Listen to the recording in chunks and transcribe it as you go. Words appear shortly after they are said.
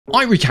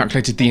I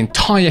recalculated the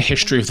entire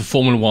history of the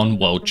Formula 1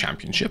 World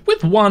Championship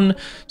with one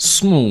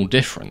small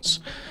difference.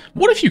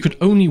 What if you could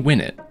only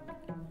win it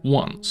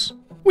once?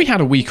 We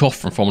had a week off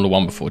from Formula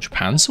 1 before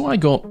Japan, so I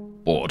got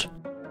bored.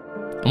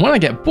 And when I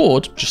get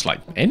bored, just like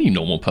any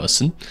normal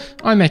person,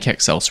 I make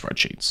Excel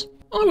spreadsheets.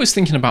 I was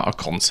thinking about a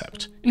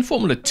concept. In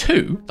Formula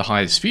 2, the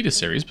highest feeder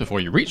series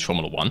before you reach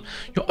Formula 1,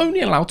 you're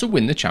only allowed to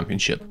win the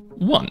championship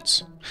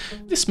once.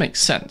 This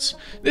makes sense.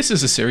 This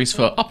is a series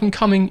for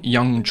up-and-coming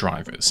young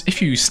drivers.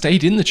 If you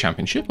stayed in the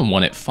championship and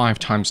won it 5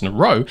 times in a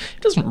row, it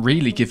doesn't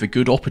really give a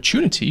good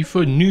opportunity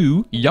for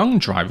new, young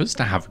drivers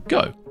to have a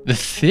go. The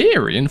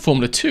theory in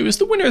Formula 2 is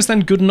the winner is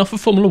then good enough for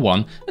Formula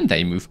 1 and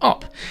they move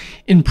up.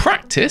 In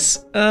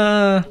practice,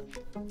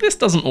 this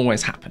doesn't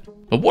always happen.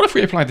 But what if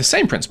we apply the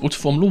same principle to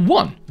Formula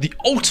 1? The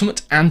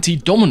ultimate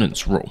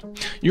anti-dominance rule.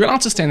 You're allowed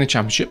to stay in the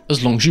championship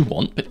as long as you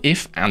want, but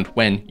if and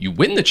when you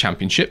win the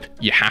championship,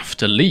 you have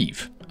to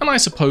leave. And I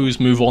suppose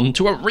move on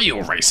to a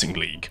real racing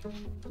league,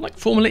 like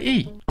Formula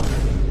E.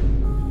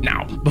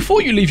 Now,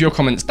 before you leave your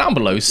comments down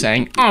below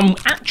saying,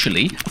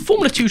 actually, a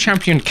Formula 2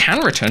 champion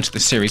can return to the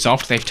series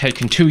after they've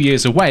taken 2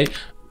 years away,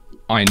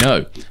 I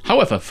know.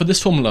 However, for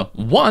this Formula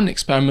 1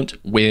 experiment,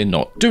 we're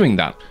not doing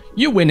that.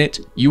 You win it,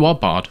 you are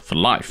barred for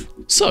life.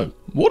 So,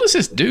 what does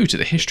this do to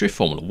the history of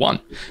Formula 1?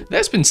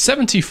 There's been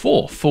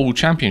 74 full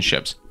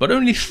championships, but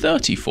only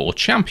 34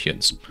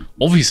 champions.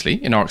 Obviously,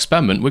 in our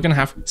experiment, we're going to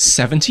have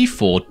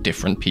 74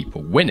 different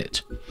people win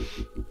it.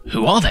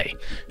 Who are they?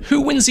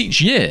 Who wins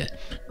each year?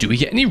 Do we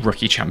get any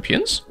rookie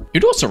champions?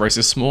 It also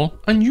raises some more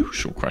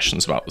unusual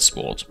questions about the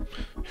sport.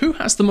 Who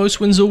has the most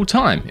wins all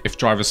time if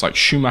drivers like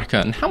Schumacher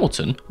and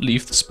Hamilton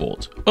leave the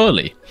sport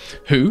early?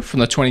 Who, from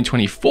the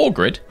 2024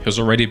 grid, has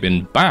already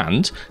been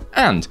banned?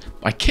 And,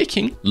 by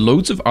kicking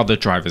loads of other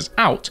drivers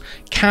out,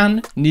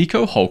 can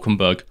Nico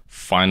Hülkenberg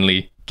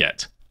finally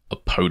get a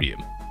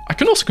podium? I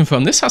can also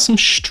confirm this has some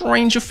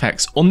strange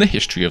effects on the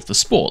history of the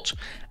sport.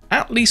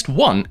 At least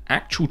one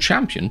actual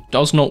champion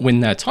does not win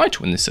their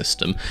title in this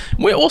system.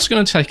 We're also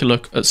going to take a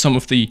look at some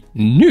of the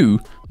new,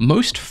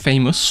 most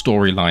famous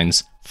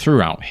storylines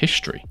throughout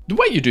history. The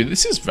way you do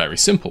this is very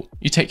simple.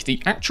 You take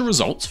the actual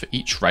results for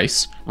each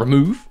race,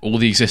 remove all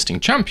the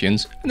existing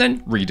champions, and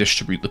then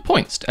redistribute the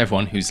points to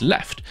everyone who's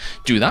left.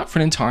 Do that for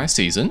an entire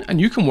season, and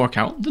you can work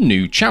out the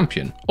new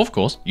champion, of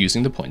course,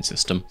 using the point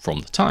system from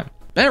the time.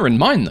 Bear in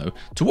mind though,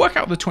 to work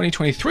out the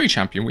 2023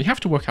 champion, we have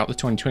to work out the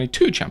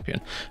 2022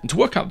 champion. And to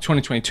work out the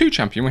 2022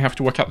 champion, we have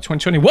to work out the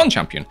 2021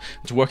 champion.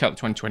 And to work out the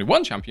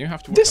 2021 champion, you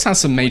have to work This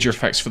has some major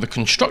effects for the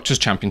Constructors'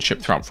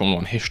 Championship throughout Formula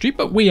 1 history,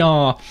 but we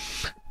are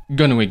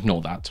going to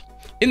ignore that.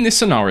 In this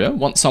scenario,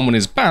 once someone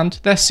is banned,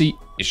 their seat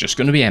is just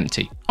going to be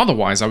empty.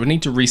 Otherwise, I would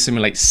need to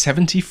resimulate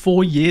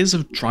 74 years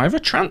of driver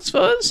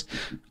transfers?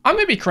 I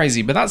may be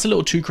crazy, but that's a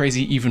little too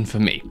crazy even for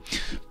me.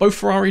 Both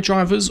Ferrari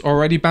drivers are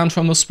already banned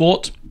from the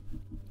sport.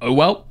 Oh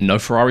well, no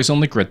Ferraris on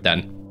the grid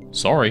then.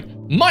 Sorry.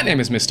 My name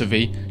is Mr.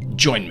 V.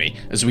 Join me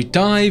as we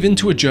dive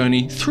into a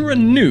journey through a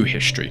new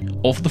history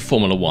of the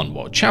Formula 1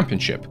 World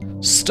Championship,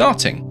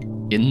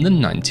 starting in the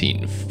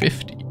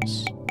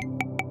 1950s.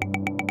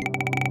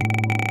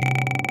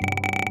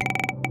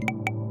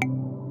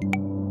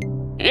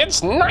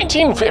 It's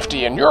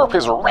 1950 and Europe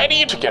is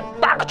ready to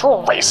get back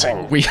to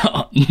racing. We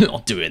are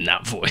not doing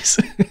that voice.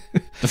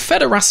 The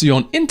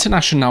Fédération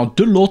Internationale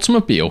de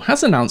l'Automobile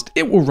has announced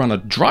it will run a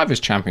drivers'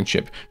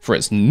 championship for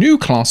its new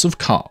class of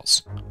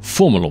cars,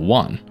 Formula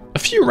 1. A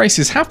few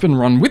races have been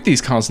run with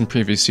these cars in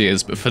previous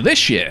years, but for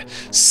this year,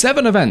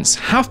 7 events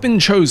have been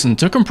chosen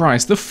to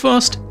comprise the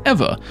first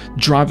ever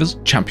drivers'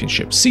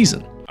 championship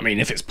season. I mean,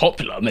 if it's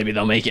popular, maybe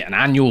they'll make it an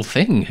annual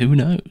thing, who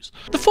knows?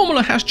 The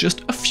formula has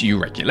just a few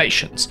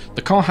regulations.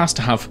 The car has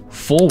to have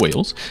 4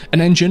 wheels, an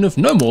engine of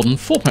no more than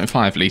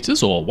 4.5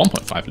 litres or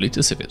 1.5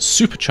 litres if it's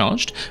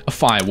supercharged, a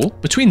firewall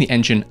between the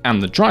engine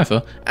and the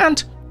driver,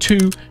 and 2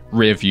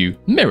 rear view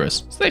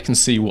mirrors so they can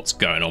see what's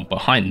going on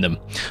behind them.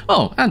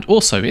 Oh, and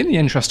also in the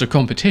interest of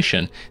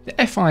competition,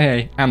 the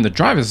FIA and the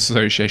Drivers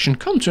Association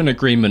come to an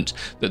agreement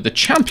that the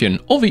champion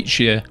of each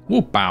year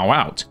will bow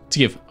out to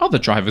give other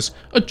drivers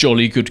a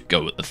jolly good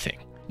go at the thing.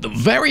 The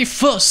very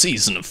first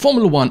season of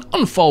Formula 1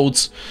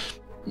 unfolds,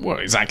 well,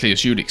 exactly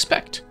as you'd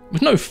expect.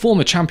 With no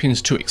former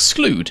champions to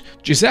exclude,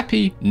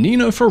 Giuseppe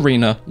Nino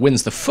Farina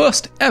wins the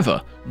first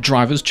ever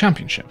Drivers'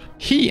 Championship.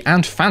 He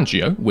and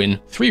Fangio win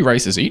 3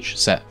 races each,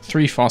 set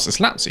 3 fastest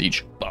laps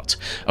each, but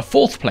a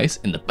 4th place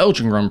in the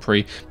Belgian Grand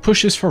Prix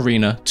pushes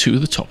Farina to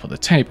the top of the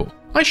table.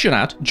 I should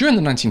add, during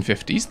the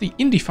 1950s, the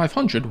Indy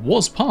 500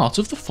 was part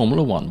of the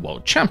Formula 1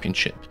 World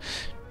Championship.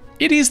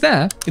 It is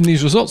there in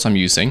these results I'm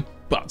using,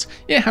 but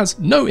it has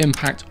no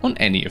impact on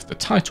any of the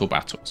title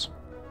battles.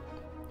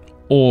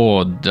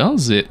 Or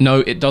does it?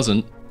 No, it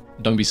doesn't.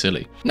 Don't be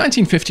silly.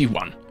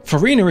 1951.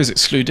 Farina is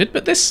excluded,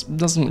 but this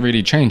doesn't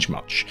really change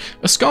much.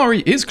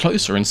 Ascari is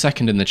closer and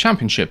second in the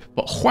championship,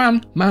 but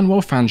Juan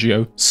Manuel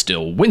Fangio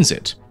still wins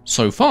it.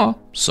 So far,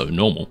 so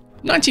normal.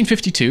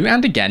 1952,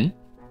 and again,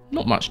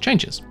 not much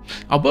changes.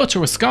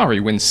 Alberto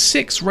Ascari wins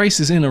 6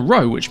 races in a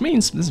row, which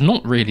means there's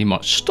not really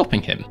much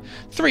stopping him.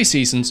 3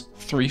 seasons,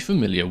 3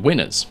 familiar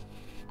winners.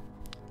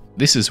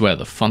 This is where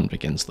the fun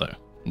begins though.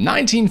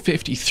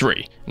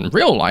 1953. In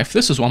real life,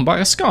 this was won by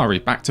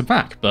Ascari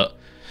back-to-back, but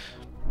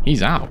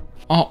he's out.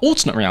 Our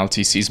alternate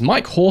reality sees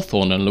Mike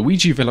Hawthorne and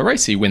Luigi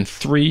Villaraci win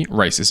 3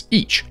 races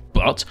each,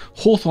 but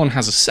Hawthorne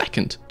has a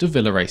second to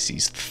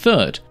Villaraci's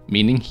third,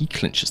 meaning he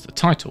clinches the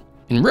title.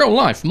 In real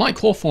life, Mike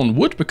Hawthorne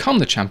would become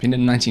the champion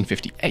in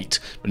 1958,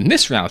 but in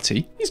this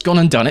reality, he's gone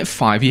and done it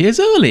 5 years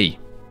early.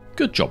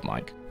 Good job,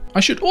 Mike.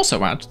 I should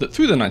also add that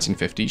through the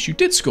 1950s, you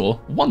did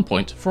score 1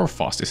 point for a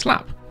fastest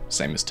lap,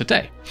 same as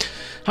today.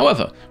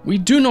 However, we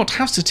do not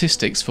have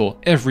statistics for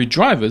every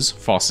driver's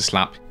fastest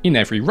lap in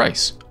every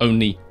race,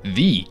 only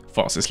the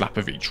fastest lap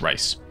of each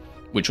race,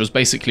 which was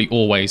basically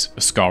always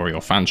Ascari or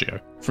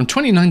Fangio. From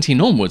 2019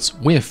 onwards,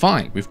 we're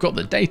fine, we've got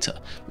the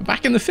data, but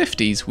back in the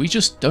 50s, we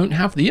just don't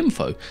have the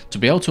info to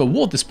be able to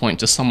award this point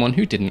to someone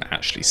who didn't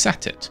actually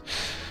set it.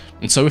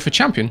 And so if a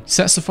champion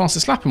sets the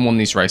fastest lap in one of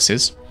these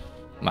races,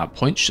 that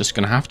point's just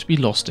going to have to be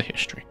lost to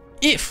history.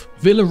 If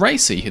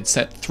Villaraci had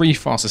set 3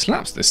 fastest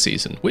laps this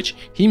season, which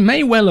he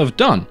may well have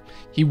done,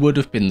 he would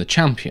have been the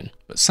champion,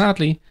 but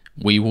sadly,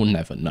 we will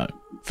never know.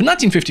 For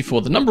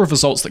 1954, the number of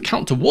results that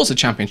count towards a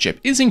championship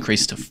is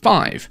increased to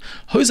 5.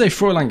 Jose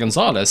Froilan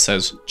Gonzalez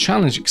says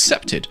challenge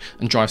accepted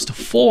and drives to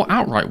 4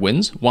 outright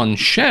wins, 1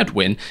 shared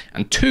win,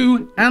 and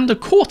 2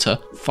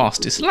 1/4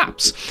 fastest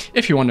laps.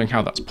 If you're wondering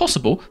how that's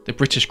possible, the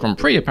British Grand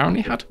Prix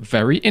apparently had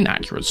very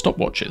inaccurate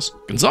stopwatches.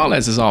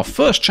 Gonzalez is our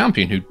first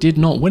champion who did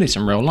not win it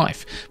in real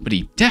life, but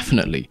he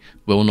definitely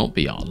will not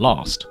be our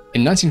last.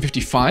 In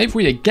 1955,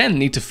 we again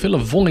need to fill a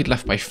void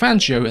left by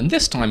Fangio, and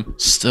this time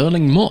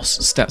Sterling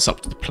Moss steps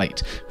up to the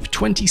plate with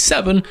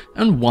 27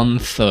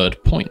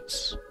 1/3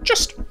 points.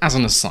 Just as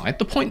an aside,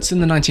 the points in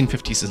the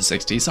 1950s and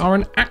 60s are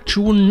an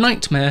actual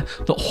nightmare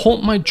that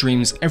haunt my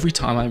dreams every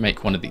time I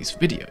make one of these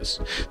videos.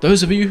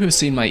 Those of you who have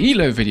seen my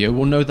ELO video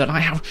will know that I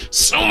have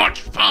so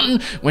much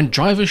fun when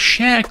drivers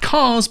share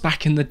cars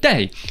back in the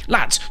day.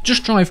 Lads,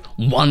 just drive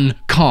 1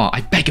 car,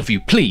 I beg of you,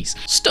 please.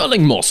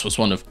 Sterling Moss was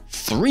one of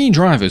 3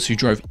 drivers who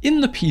drove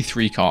in the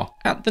P3 car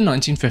at the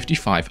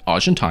 1955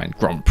 Argentine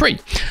Grand Prix.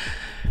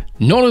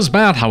 Not as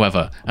bad,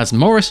 however, as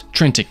Maurice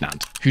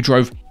Trintignant, who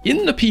drove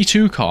in the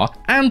P2 car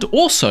and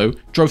also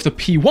drove the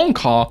P1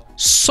 car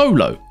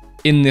solo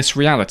in this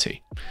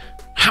reality.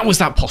 How is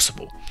that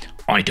possible?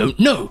 I don't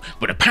know,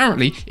 but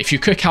apparently if you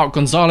kick out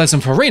Gonzalez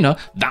and Farina,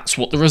 that's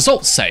what the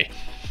results say.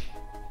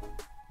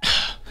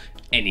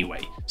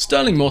 Anyway,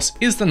 Sterling Moss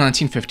is the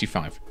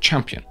 1955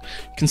 champion.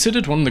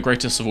 Considered one of the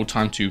greatest of all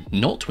time to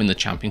not win the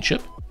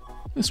championship,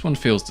 this one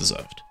feels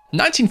deserved.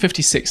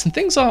 1956, and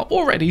things are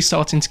already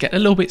starting to get a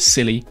little bit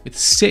silly with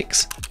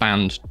 6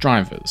 banned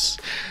drivers.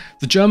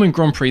 The German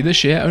Grand Prix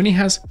this year only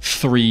has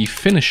 3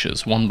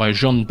 finishers, won by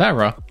Jean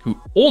Berra, who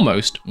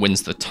almost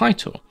wins the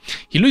title.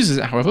 He loses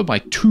it, however, by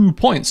 2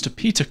 points to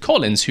Peter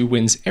Collins, who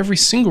wins every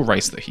single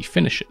race that he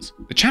finishes.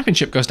 The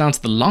championship goes down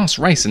to the last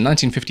race in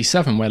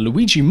 1957, where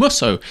Luigi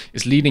Musso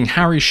is leading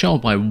Harry Schell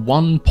by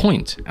 1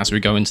 point as we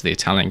go into the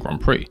Italian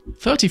Grand Prix.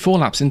 34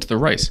 laps into the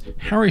race,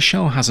 Harry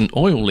Schell has an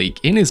oil leak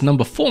in his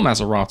number 4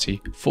 Maserati,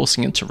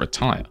 forcing it to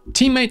retire.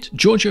 Teammate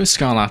Giorgio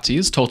Scarlatti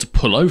is told to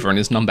pull over in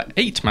his number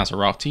 8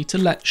 Maserati to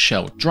let Schell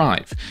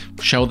drive.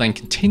 Schell then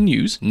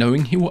continues,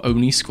 knowing he will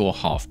only score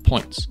half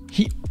points.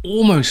 He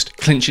almost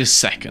clinches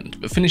second,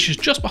 but finishes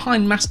just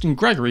behind Maston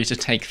Gregory to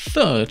take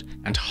third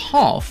and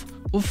half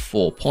of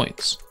 4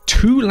 points.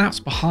 2 laps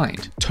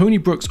behind, Tony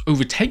Brooks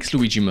overtakes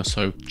Luigi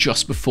Musso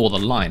just before the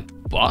line,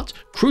 but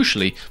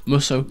crucially,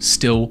 Musso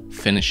still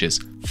finishes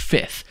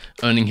 5th,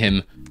 earning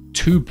him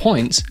 2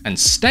 points and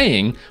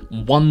staying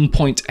 1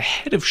 point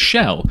ahead of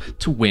Schell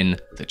to win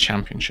the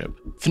championship.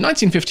 For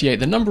 1958,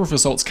 the number of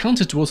results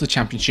counted towards the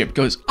championship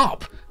goes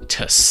up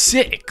to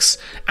 6.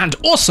 And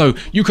also,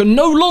 you can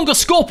no longer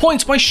score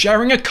points by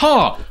sharing a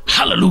car.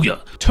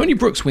 Hallelujah! Tony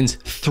Brooks wins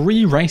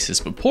 3 races,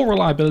 but poor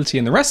reliability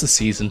in the rest of the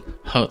season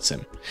hurts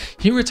him.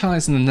 He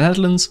retires in the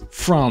Netherlands,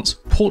 France,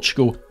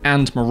 Portugal,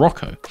 and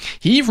Morocco.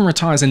 He even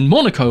retires in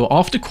Monaco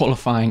after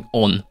qualifying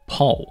on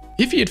pole.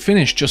 If he had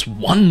finished just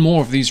 1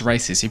 more of these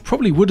races, he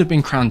probably would have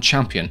been crowned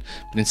champion,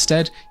 but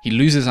instead he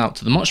loses out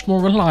to the much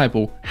more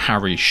reliable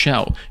Harry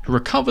Schell, who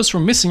recovers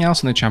from missing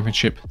out on the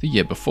championship the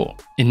year before.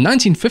 In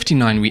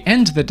 1959, we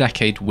end the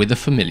decade with a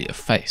familiar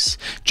face.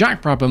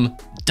 Jack Brabham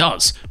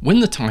does win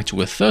the title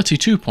with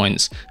 32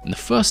 points, and the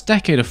first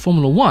decade of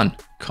Formula 1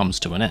 comes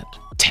to an end.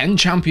 10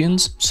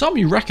 champions, some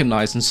you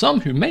recognise and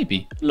some who may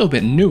be a little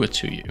bit newer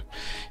to you.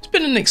 It's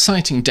been an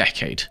exciting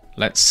decade.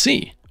 Let's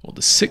see what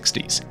the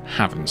 60s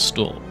have in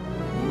store.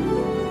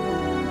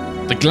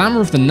 The glamour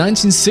of the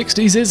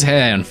 1960s is here,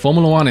 and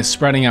Formula 1 is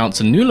spreading out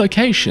to new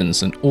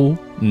locations and all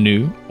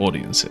new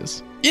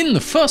audiences. In the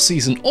first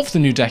season of the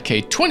new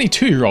decade,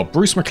 22-year-old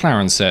Bruce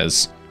McLaren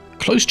says,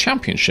 "Close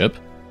championship?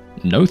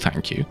 No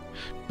thank you,"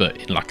 but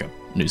in like a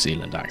New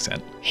Zealand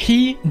accent.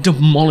 He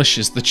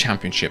demolishes the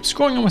championship,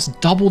 scoring almost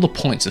double the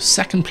points of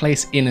second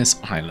place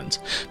Innes Island,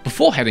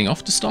 before heading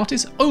off to start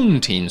his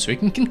own team so he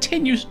can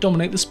continue to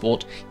dominate the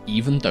sport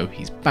even though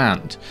he's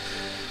banned.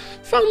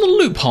 Found the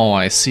loophole,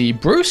 I see,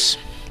 Bruce.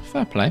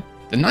 Fair play.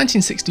 The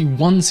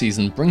 1961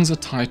 season brings a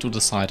title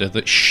decider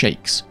that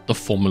shakes the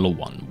Formula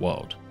One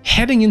world.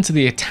 Heading into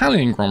the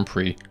Italian Grand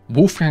Prix,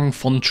 Wolfgang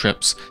von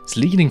Trips is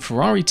leading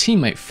Ferrari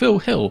teammate Phil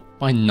Hill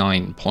by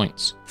 9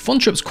 points. Von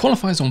Trips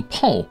qualifies on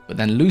pole, but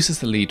then loses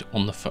the lead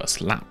on the first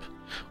lap.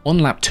 On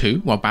lap 2,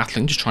 while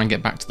battling to try and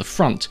get back to the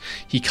front,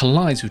 he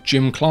collides with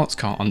Jim Clark's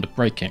car under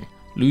braking,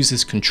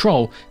 loses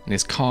control, and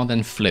his car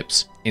then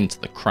flips into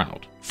the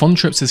crowd. Von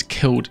Trips is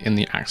killed in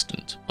the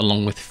accident,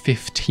 along with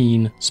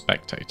 15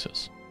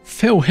 spectators.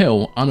 Phil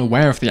Hill,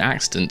 unaware of the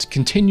accident,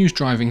 continues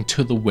driving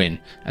to the win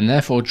and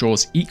therefore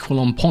draws equal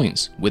on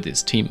points with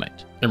his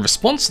teammate. In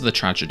response to the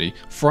tragedy,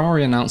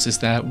 Ferrari announces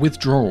their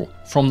withdrawal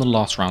from the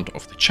last round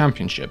of the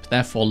championship,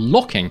 therefore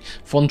locking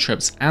Von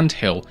Trips and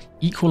Hill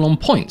equal on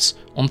points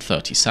on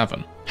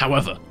 37.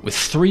 However, with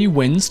 3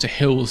 wins to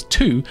Hill's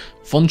 2,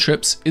 Von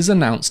Trips is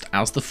announced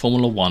as the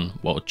Formula One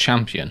World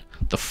Champion,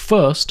 the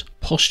first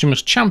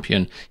posthumous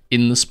champion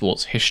in the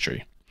sport's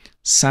history.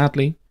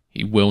 Sadly,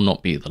 he will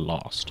not be the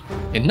last.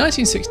 In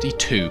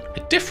 1962, a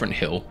different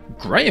Hill,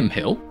 Graham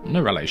Hill,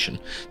 no relation,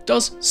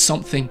 does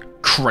something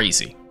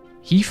crazy.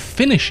 He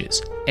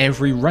finishes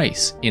every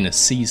race in a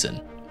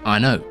season. I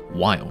know,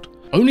 wild.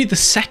 Only the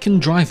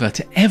second driver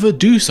to ever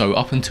do so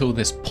up until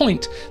this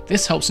point,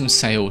 this helps him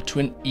sail to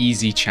an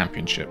easy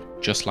championship,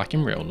 just like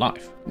in real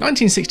life.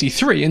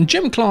 1963, and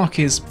Jim Clark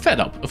is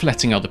fed up of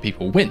letting other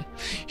people win.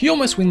 He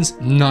almost wins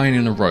 9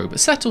 in a row, but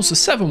settles for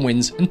 7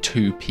 wins and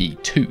 2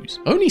 P2s.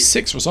 Only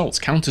 6 results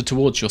counted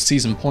towards your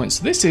season points,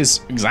 so this is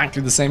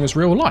exactly the same as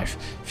real life.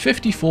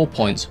 54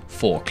 points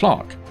for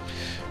Clark.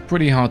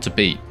 Pretty hard to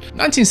beat.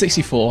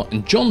 1964,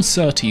 and John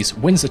Surtees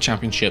wins the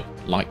championship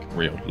like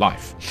real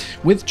life.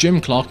 With Jim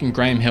Clark and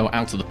Graham Hill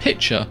out of the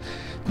picture,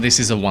 this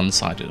is a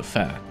one-sided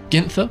affair.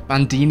 Ginther,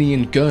 Bandini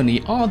and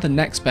Gurney are the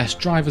next best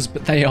drivers,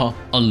 but they are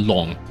a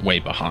long way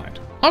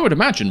behind. I would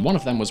imagine one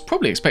of them was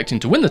probably expecting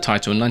to win the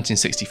title in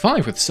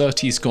 1965 with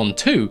Surtees gone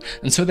too,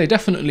 and so they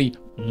definitely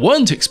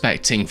weren't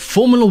expecting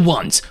Formula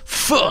One's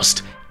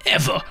first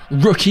ever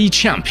rookie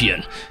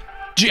champion,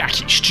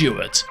 Jackie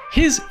Stewart.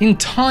 His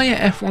entire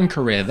F1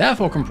 career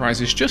therefore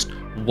comprises just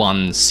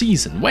one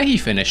season, where he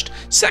finished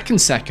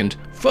second,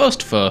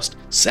 first,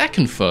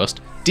 second,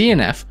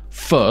 DNF,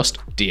 first,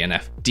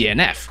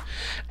 DNF.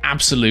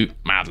 Absolute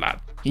mad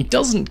lad. He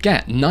doesn't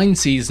get 9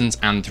 seasons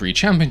and 3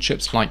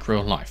 championships like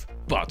real life,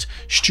 but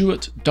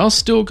Stewart does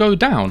still go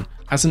down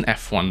as an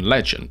F1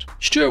 legend.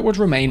 Stewart would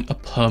remain a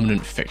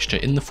permanent fixture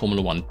in the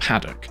Formula One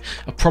paddock,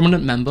 a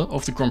prominent member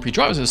of the Grand Prix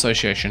Drivers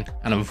Association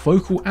and a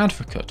vocal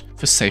advocate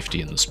for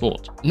safety in the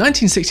sport.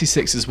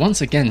 1966 is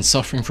once again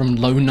suffering from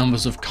low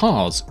numbers of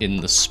cars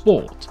in the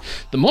sport.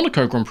 The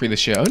Monaco Grand Prix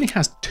this year only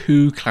has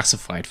 2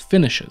 classified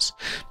finishers.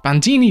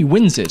 Bandini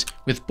wins it,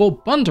 with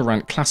Bob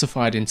Bondurant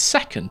classified in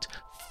second,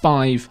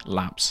 5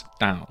 laps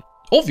down.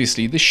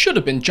 Obviously, this should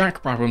have been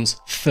Jack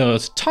Brabham's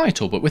 3rd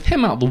title, but with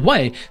him out of the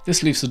way,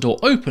 this leaves the door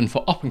open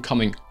for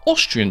up-and-coming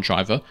Austrian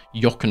driver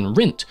Jochen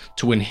Rindt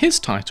to win his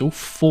title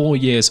 4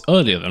 years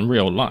earlier than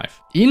real life.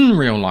 In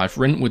real life,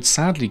 Rindt would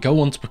sadly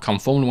go on to become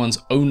Formula One's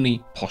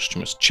only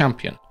posthumous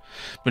champion.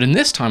 But in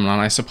this timeline,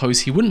 I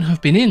suppose he wouldn't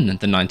have been in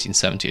the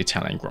 1970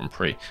 Italian Grand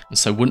Prix, and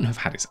so wouldn't have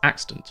had his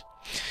accident.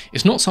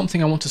 It's not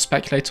something I want to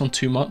speculate on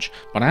too much,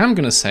 but I am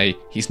going to say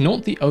he's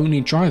not the only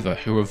driver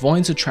who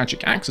avoids a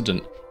tragic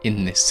accident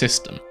in this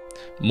system.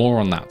 More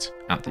on that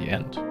at the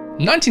end.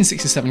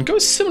 1967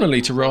 goes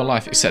similarly to real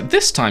life, except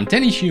this time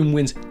Denny Hulme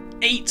wins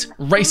 8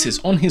 races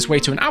on his way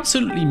to an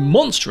absolutely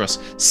monstrous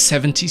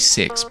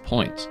 76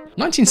 points.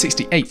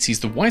 1968 sees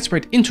the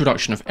widespread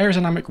introduction of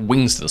aerodynamic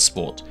wings to the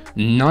sport,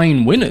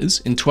 9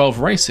 winners in 12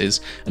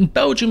 races, and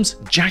Belgium's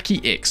Jackie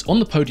Ickx on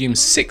the podium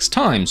 6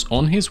 times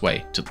on his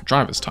way to the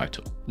driver's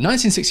title.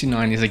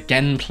 1969 is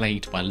again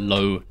plagued by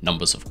low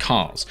numbers of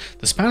cars.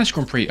 The Spanish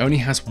Grand Prix only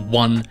has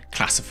 1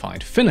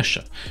 classified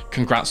finisher.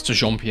 Congrats to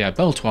Jean-Pierre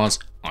Beltoise,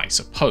 I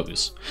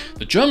suppose.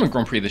 The German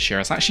Grand Prix this year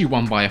is actually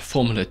won by a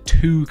Formula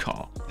 2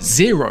 car.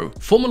 0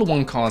 Formula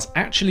 1 cars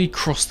actually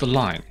crossed the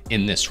line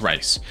in this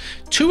race.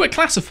 2 were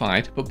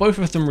classified, but both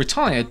of them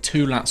retired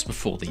 2 laps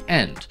before the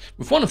end,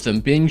 with one of them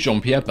being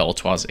Jean-Pierre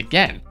Beltoise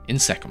again in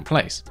 2nd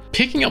place.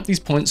 Picking up these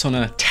points on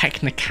a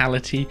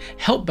technicality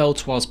helped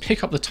Beltoise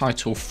pick up the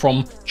title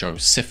from Joe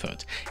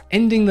Sifford,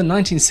 ending the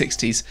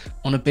 1960s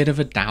on a bit of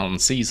a down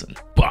season.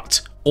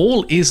 But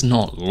all is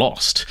not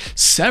lost.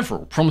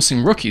 Several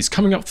promising rookies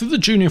coming up through the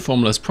junior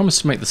formulas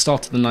promise to make the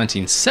start of the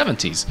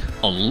 1970s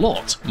a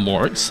lot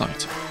more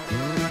exciting.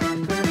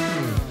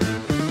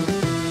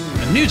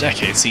 A new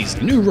decade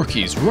sees new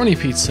rookies Ronnie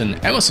Peterson,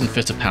 Emerson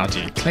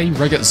Fittipaldi and Clay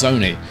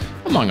Regazzoni,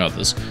 among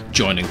others,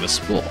 joining the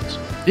sport.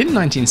 In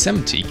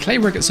 1970, Clay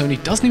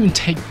Regazzoni doesn't even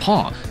take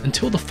part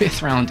until the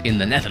 5th round in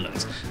the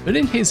Netherlands, but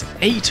in his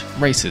 8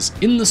 races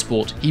in the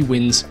sport, he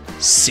wins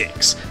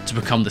 6 to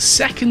become the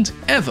 2nd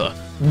ever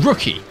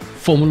rookie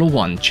Formula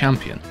One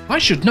champion. I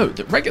should note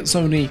that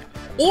Regazzoni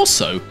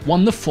also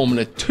won the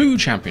Formula 2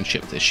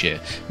 championship this year,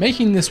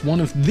 making this one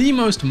of the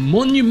most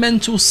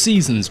monumental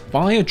seasons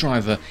by a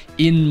driver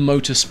in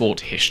motorsport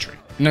history.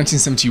 In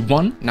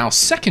 1971, now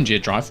second-year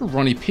driver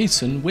Ronnie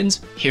Peterson wins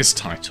his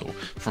title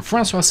from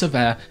Francois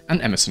Cevert and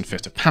Emerson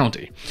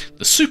Fittipaldi.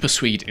 The Super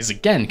Swede is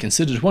again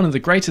considered one of the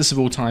greatest of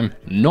all time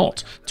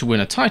not to win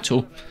a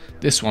title.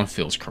 This one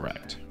feels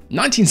correct.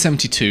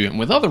 1972, and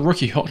with other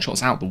rookie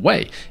hotshots out the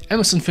way,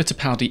 Emerson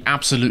Fittipaldi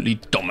absolutely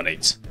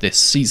dominates this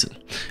season.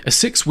 A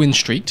 6-win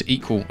streak to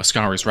equal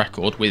Ascari's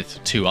record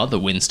with 2 other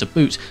wins to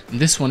boot, and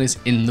this one is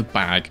in the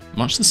bag,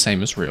 much the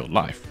same as real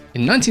life.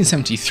 In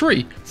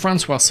 1973,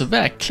 Francois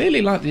Cevert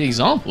clearly liked the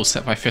example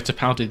set by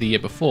Fittipaldi the year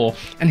before,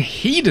 and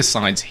he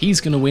decides he's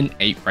going to win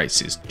 8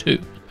 races too.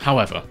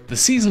 However, the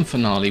season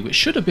finale, which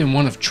should have been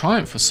one of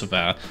triumph for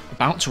Cevert,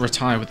 about to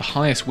retire with the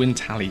highest win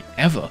tally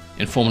ever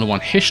in Formula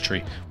 1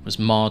 history, was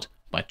marred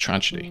by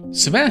tragedy.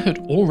 Cevert had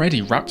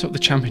already wrapped up the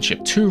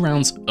championship 2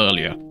 rounds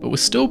earlier, but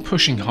was still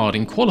pushing hard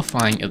in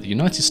qualifying at the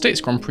United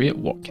States Grand Prix at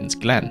Watkins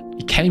Glen.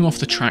 He came off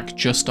the track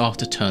just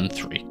after turn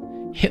 3,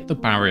 hit the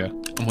barrier,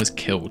 and was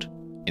killed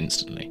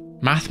instantly.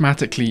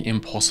 Mathematically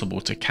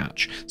impossible to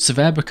catch,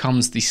 Cevert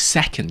becomes the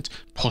second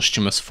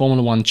posthumous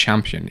Formula 1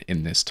 champion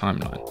in this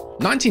timeline.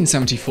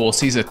 1974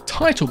 sees a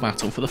title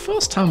battle for the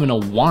first time in a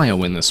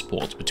while in the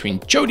sport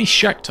between Jody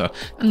Scheckter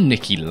and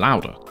Niki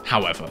Lauda.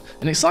 However,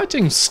 an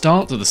exciting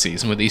start to the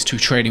season with these 2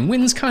 trading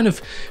wins kind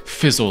of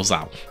fizzles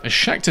out, as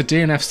Scheckter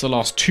DNFs the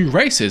last 2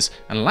 races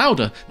and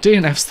Lauda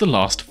DNFs the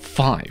last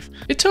 5.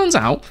 It turns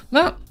out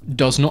that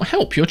does not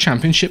help your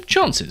championship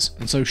chances,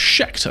 and so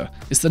Scheckter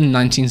is the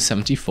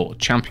 1974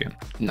 champion.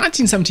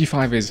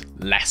 1975 is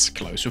less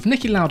close, with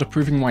Niki Lauda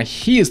proving why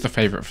he is the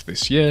favourite for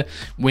this year,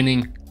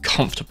 winning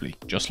comfortably,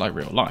 just like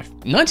real life.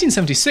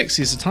 1976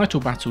 is a title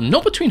battle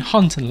not between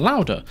Hunt and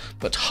Lauda,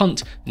 but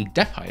Hunt and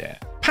Depailler.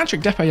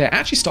 Patrick Depailler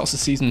actually starts the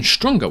season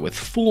stronger with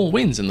 4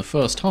 wins in the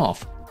first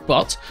half,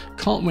 but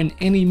can't win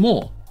any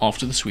more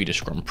after the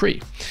Swedish Grand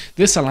Prix.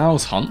 This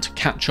allows Hunt to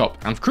catch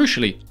up and,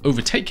 crucially,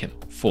 overtake him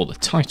for the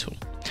title.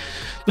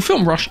 The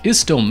film Rush is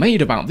still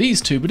made about these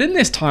 2, but in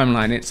this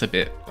timeline it's a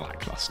bit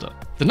lackluster.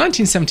 The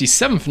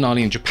 1977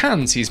 finale in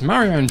Japan sees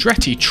Mario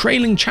Andretti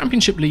trailing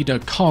championship leader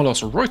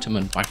Carlos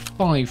Reutemann by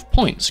 5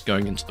 points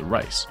going into the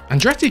race.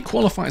 Andretti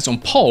qualifies on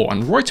pole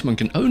and Reutemann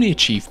can only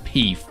achieve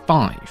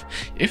P5.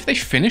 If they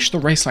finish the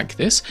race like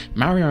this,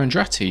 Mario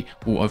Andretti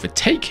will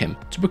overtake him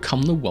to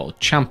become the world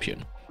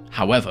champion.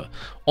 However,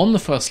 on the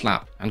first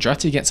lap,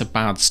 Andretti gets a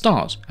bad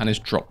start and is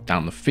dropped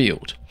down the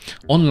field.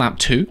 On lap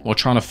 2, while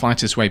trying to fight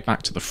his way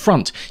back to the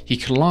front, he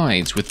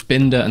collides with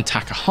Binder and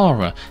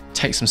Takahara,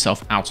 takes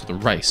himself out of the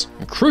race,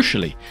 and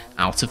crucially,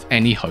 out of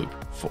any hope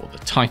for the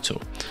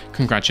title.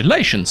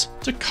 Congratulations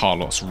to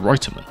Carlos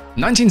Reutemann.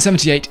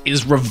 1978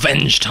 is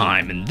revenge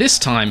time, and this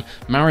time,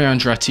 Mario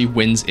Andretti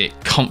wins it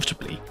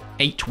comfortably,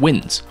 8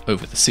 wins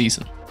over the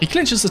season. He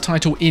clinches the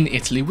title in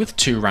Italy with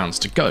 2 rounds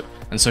to go,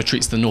 and so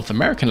treats the North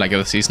American leg of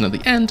the season at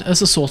the end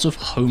as a sort of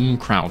home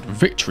crowd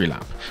victory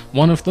lap,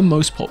 one of the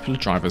most popular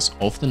drivers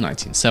of the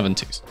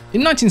 1970s.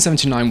 In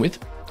 1979, with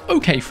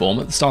okay form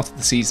at the start of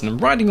the season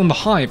and riding on the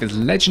high of his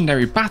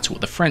legendary battle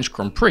at the French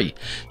Grand Prix,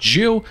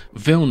 Gilles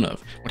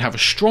Villeneuve would have a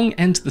strong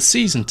end to the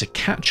season to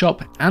catch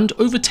up and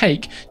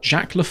overtake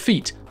Jacques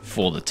Laffite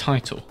for the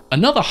title.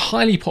 Another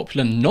highly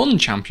popular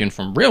non-champion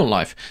from real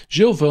life,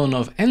 Gilles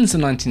Villeneuve ends the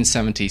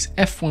 1970s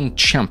F1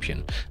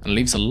 champion and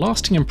leaves a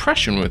lasting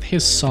impression with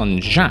his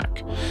son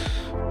Jacques.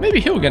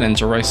 Maybe he'll get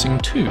into racing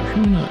too,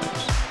 who knows?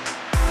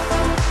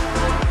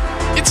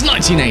 It's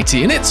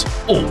 1980 and it's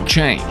all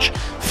change.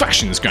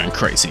 Fashion is going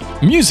crazy,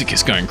 music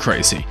is going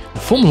crazy,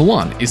 and Formula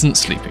 1 isn't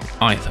sleeping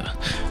either.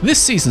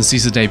 This season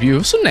sees the debut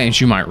of some names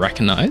you might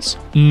recognise: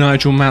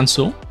 Nigel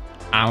Mansell,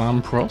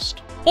 Alain Prost.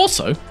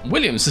 Also,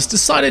 Williams has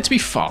decided to be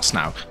fast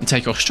now and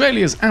take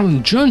Australia's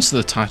Alan Jones to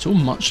the title,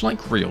 much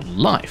like real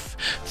life.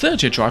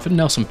 Third-year driver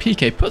Nelson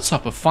Piquet puts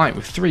up a fight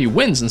with 3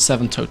 wins and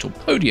 7 total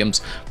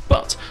podiums,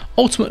 but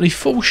ultimately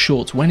falls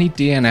short when he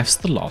DNFs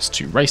the last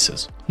 2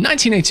 races.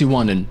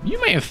 1981, and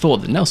you may have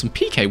thought that Nelson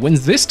Piquet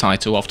wins this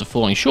title after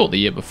falling short the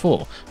year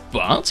before,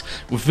 but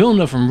with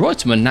Villeneuve and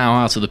Reutemann now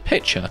out of the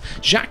picture,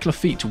 Jacques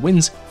Laffite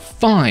wins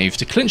 5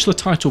 to clinch the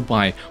title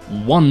by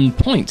 1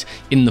 point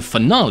in the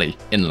finale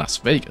in Las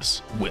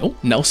Vegas. Will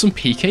Nelson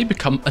Piquet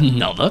become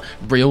another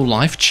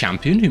real-life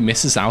champion who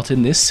misses out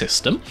in this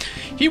system?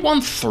 He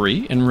won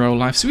 3 in real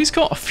life, so he's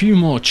got a few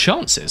more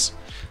chances.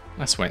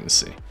 Let's wait and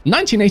see.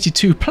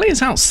 1982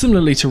 plays out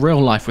similarly to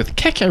real life, with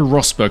Keke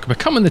Rosberg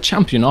becoming the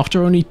champion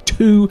after only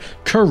 2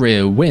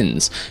 career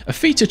wins, a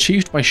feat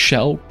achieved by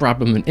Shell,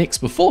 Brabham and Ickx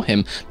before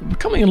him, but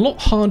becoming a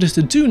lot harder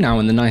to do now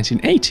in the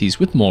 1980s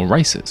with more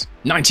races.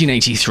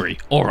 1983,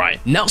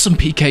 alright, Nelson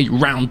Piquet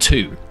round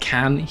 2,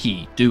 can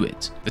he do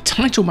it? The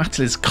title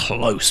battle is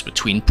close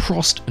between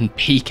Prost and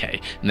Piquet,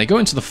 and they go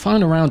into the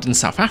final round in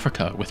South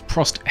Africa with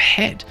Prost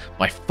ahead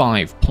by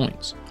 5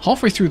 points.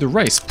 Halfway through the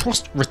race,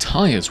 Prost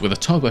retires with a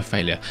turbo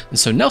failure, and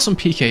so Nelson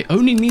Piquet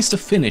only needs to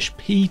finish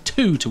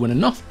P2 to win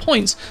enough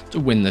points to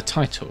win the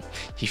title.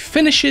 He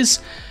finishes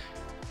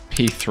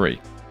P3,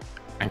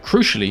 and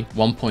crucially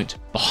 1 point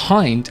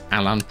behind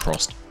Alain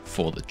Prost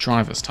for the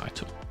driver's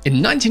title. In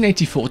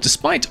 1984,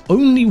 despite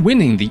only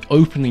winning the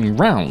opening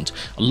round,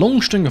 a long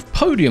string of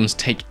podiums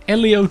take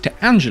Elio De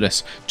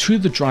Angelis to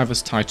the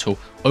driver's title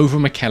over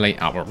Michele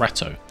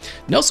Alboreto.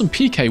 Nelson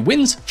Piquet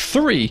wins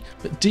 3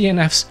 but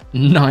DNFs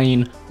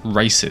 9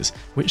 races,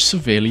 which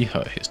severely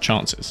hurt his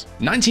chances.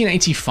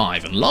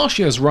 1985, and last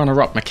year's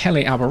runner-up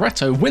Michele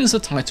Alboreto wins the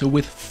title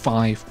with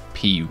 5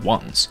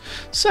 P1s.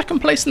 Second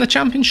place in the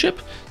championship?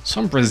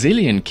 Some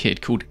Brazilian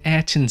kid called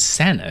Ayrton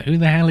Senna. Who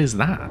the hell is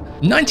that?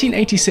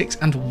 1986,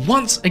 and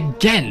once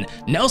again,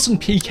 Nelson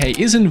Piquet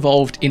is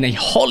involved in a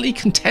hotly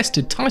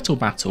contested title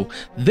battle,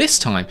 this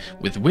time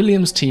with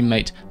Williams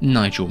teammate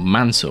Nigel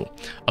Mansell.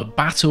 A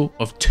battle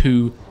of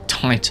 2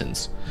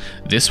 titans.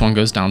 This one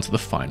goes down to the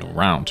final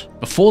round.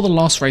 Before the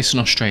last race in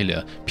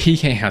Australia,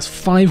 Piquet has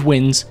 5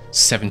 wins,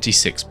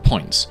 76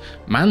 points.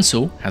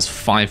 Mansell has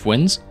 5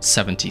 wins,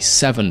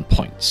 77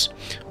 points.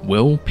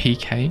 Will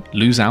Piquet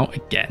lose out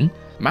again?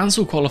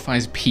 Mansell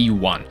qualifies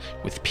P1,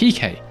 with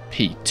Piquet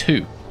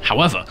P2.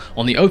 However,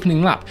 on the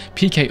opening lap,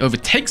 Piquet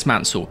overtakes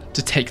Mansell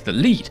to take the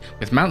lead,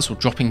 with Mansell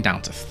dropping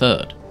down to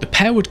 3rd. The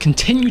pair would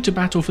continue to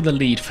battle for the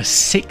lead for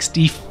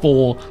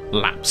 64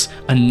 laps,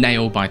 a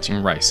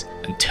nail-biting race,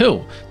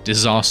 until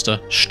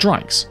disaster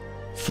strikes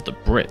for the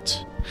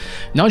Brit.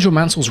 Nigel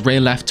Mansell's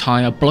rear left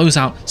tyre blows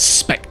out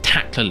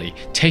spectacularly,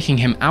 taking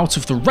him out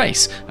of the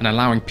race and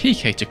allowing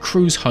Piquet to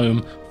cruise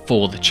home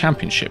for the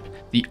championship,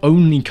 the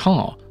only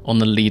car on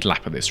the lead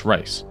lap of this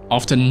race.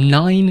 After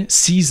 9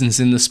 seasons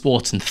in the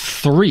sport and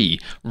 3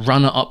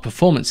 runner-up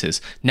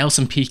performances,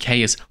 Nelson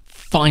Piquet is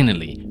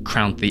finally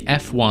crowned the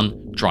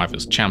F1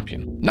 Drivers'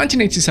 Champion.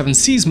 1987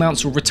 sees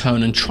Mansell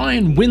return and try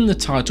and win the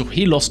title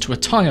he lost to a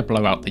tyre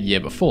blowout the year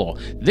before,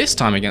 this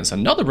time against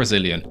another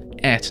Brazilian,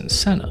 Ayrton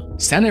Senna.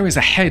 Senna is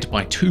ahead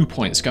by 2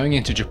 points going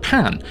into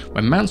Japan,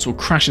 where Mansell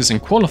crashes in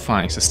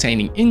qualifying,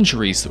 sustaining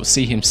injuries that will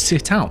see him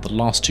sit out the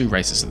last 2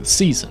 races of the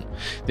season.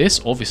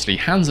 This obviously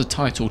hands the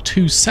title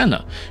to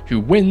Senna, who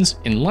wins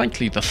in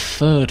likely the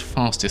 3rd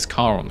fastest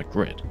car on the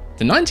grid.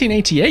 The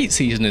 1988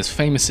 season is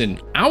famous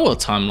in our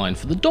timeline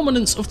for the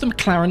dominance of the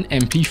McLaren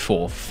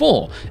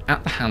MP4-4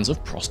 at the hands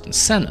of Prost and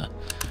Senna,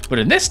 but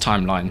in this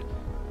timeline,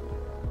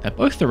 they're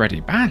both already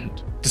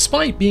banned.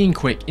 Despite being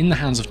quick in the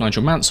hands of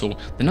Nigel Mansell,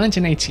 the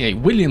 1988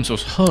 Williams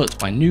was hurt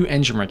by new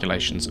engine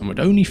regulations and would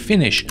only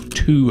finish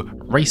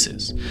 2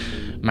 races.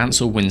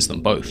 Mansell wins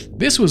them both.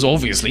 This was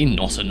obviously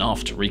not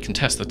enough to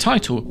recontest the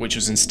title, which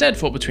was instead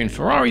fought between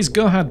Ferrari's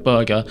Gerhard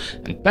Berger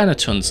and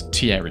Benetton's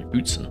Thierry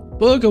Boutsen.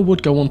 Berger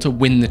would go on to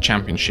win the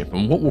championship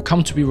in what will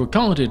come to be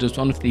regarded as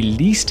one of the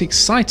least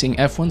exciting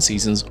F1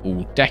 seasons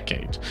all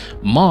decade,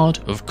 marred,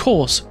 of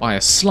course, by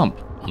a slump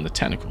on the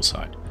technical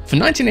side. For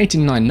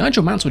 1989,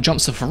 Nigel Mansell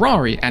jumps to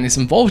Ferrari and is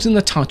involved in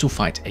the title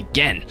fight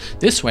again,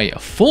 this way a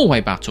 4-way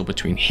battle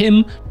between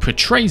him,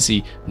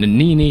 Patrese,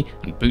 Nannini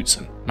and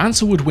Boutsen.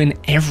 Mansell would win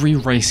every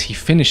race he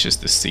finishes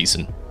this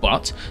season,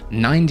 but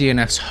 9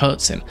 DNFs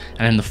hurts him,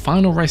 and in the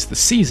final race of the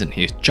season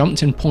he is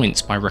jumped in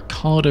points by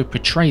Riccardo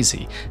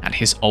Patrese at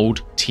his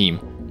old team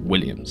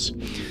Williams.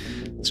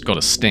 It's got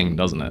a sting,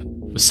 doesn't it?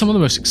 With some of the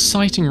most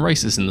exciting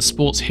races in the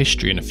sport's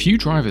history and a few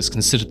drivers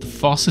considered the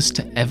fastest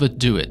to ever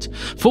do it,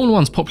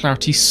 Formula 1's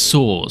popularity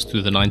soars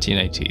through the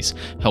 1980s,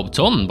 helped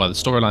on by the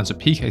storylines of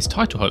Piquet's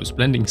title hopes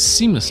blending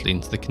seamlessly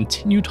into the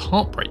continued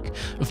heartbreak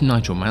of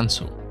Nigel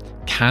Mansell.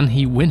 Can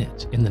he win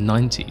it in the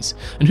 90s?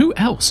 And who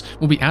else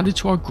will be added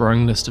to our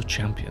growing list of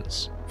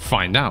champions?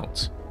 Find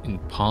out in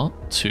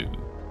part 2.